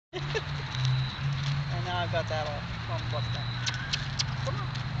And now I've got that all from what's that? Come on.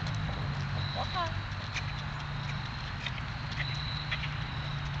 Walk on.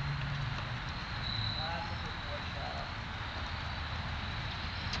 That's a good boy, Shadow.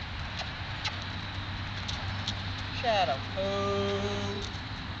 Shadow. Oh.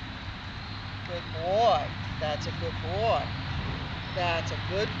 Good boy. That's a good boy. That's a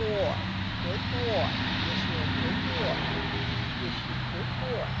good boy. Good boy. Yes, you're a good boy. Yes, you're a good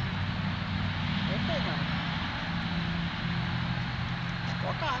boy. Okay, honey.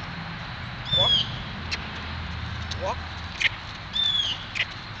 Walk on. Walk. Walk.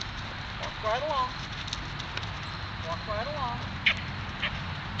 Walk right along. Walk right along.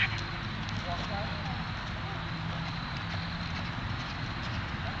 Walk right along.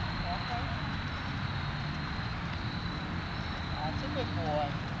 Walk right along. That's a good boy.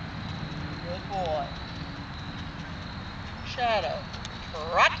 Good boy. Shadow.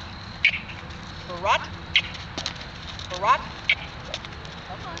 Trot. Trot. Trot.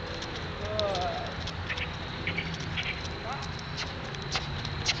 Come on. Good. Trot.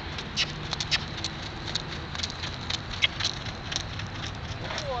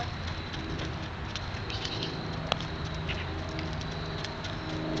 Good boy.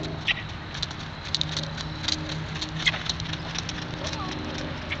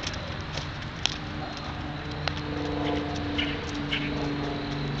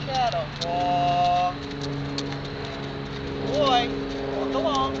 Shadow. Walk. Boy. Walk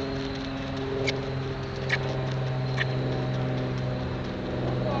along.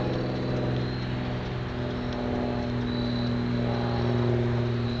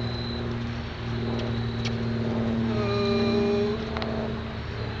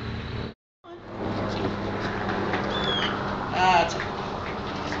 That's it.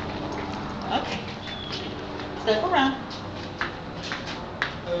 Okay. Step around.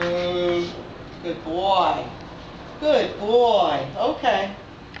 Oh, good boy. Good boy. Okay.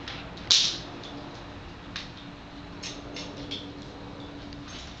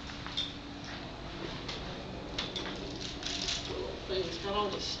 Thing's got all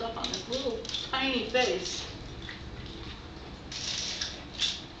this stuff on his little tiny face.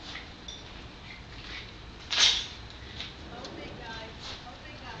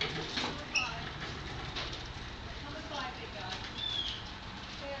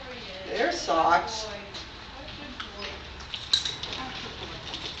 There's socks.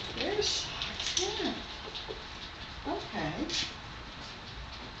 There's socks. Yeah. Okay.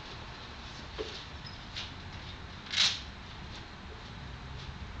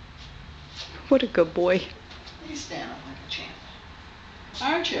 What a good boy. He's standing like a champ.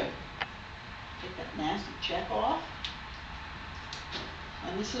 Aren't you? Take that nasty check off.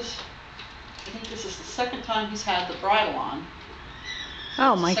 And this is, I think this is the second time he's had the bridle on.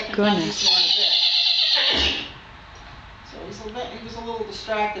 Oh my Second goodness. time he's worn a bit. So he was a little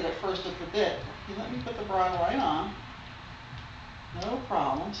distracted at first with the bit. He let me put the bridle right on. No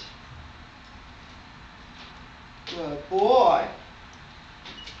problems. Good boy.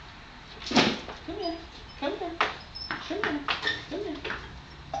 Come here. Come here. Come here. Come here.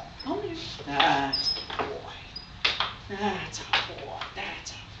 Come here. That's a boy. That's a boy.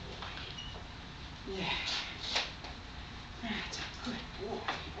 That's a boy. Yeah. That's a good boy.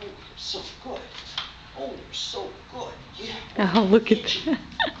 Oh, you're so good. Oh, you're so good. Yeah. Oh, look at that.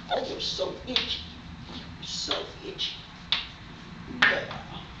 Oh, you're so itchy. You're so itchy. Yeah.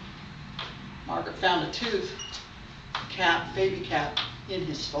 Margaret found a tooth cap, baby cap, in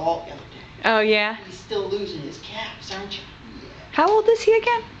his stall the other day. Oh, yeah? He's still losing his caps, aren't you? Yeah. How old is he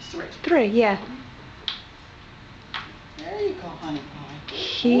again? He's 3. 3, yeah. There you go, honey pie.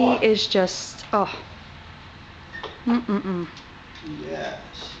 He is just, oh. Mm-mm-mm. Yes.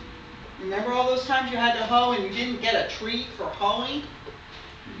 Remember all those times you had to hoe and you didn't get a treat for hoeing?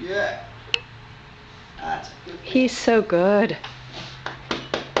 Yeah. That's a good boy. He's so good.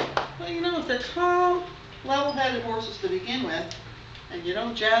 Well, you know, if they're calm, level-headed horses to begin with, and you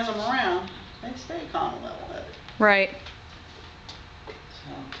don't jazz them around, they stay calm and level-headed. Right.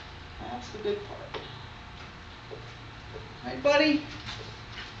 So, that's the good part. Right, buddy?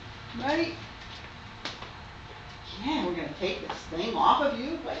 Ready? Yeah, we're going to take this thing off of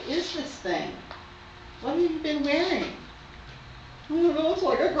you. What is this thing? What have you been wearing? I don't know, it's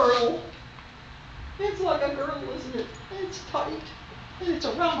like a girdle. It's like a girdle, isn't it? It's tight. And it's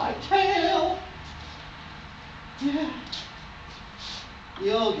around my tail. Yeah.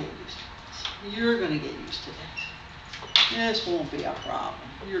 You'll get used to this. You're going to get used to this. This won't be a problem.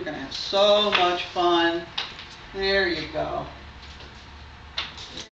 You're going to have so much fun. There you go.